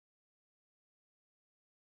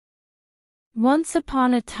Once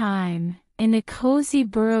upon a time, in a cozy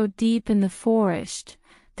burrow deep in the forest,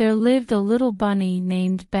 there lived a little bunny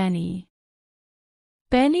named Benny.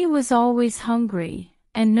 Benny was always hungry,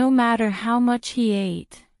 and no matter how much he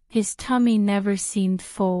ate, his tummy never seemed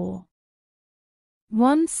full.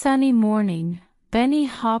 One sunny morning, Benny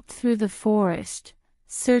hopped through the forest,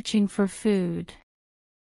 searching for food.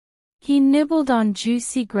 He nibbled on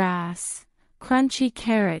juicy grass, crunchy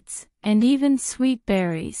carrots, and even sweet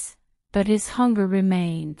berries, but his hunger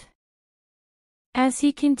remained. As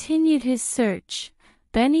he continued his search,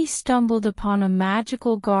 Benny stumbled upon a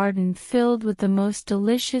magical garden filled with the most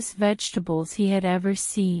delicious vegetables he had ever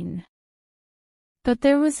seen. But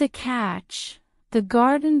there was a catch. The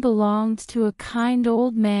garden belonged to a kind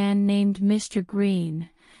old man named Mr. Green,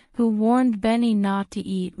 who warned Benny not to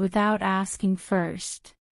eat without asking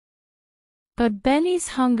first. But Benny's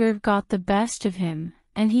hunger got the best of him,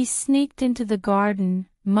 and he sneaked into the garden,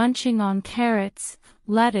 munching on carrots,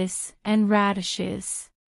 lettuce, and radishes.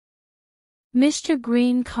 Mr.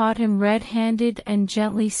 Green caught him red-handed and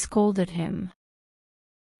gently scolded him.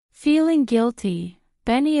 Feeling guilty,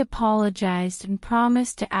 Benny apologized and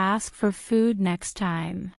promised to ask for food next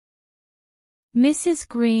time. Mrs.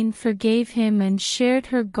 Green forgave him and shared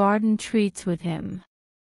her garden treats with him.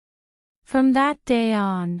 From that day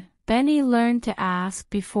on, Benny learned to ask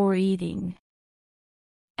before eating.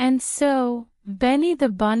 And so, Benny the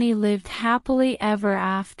bunny lived happily ever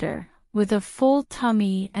after, with a full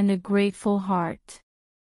tummy and a grateful heart.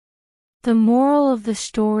 The moral of the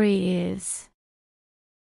story is: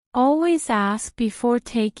 always ask before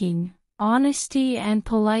taking. Honesty and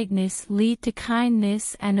politeness lead to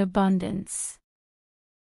kindness and abundance.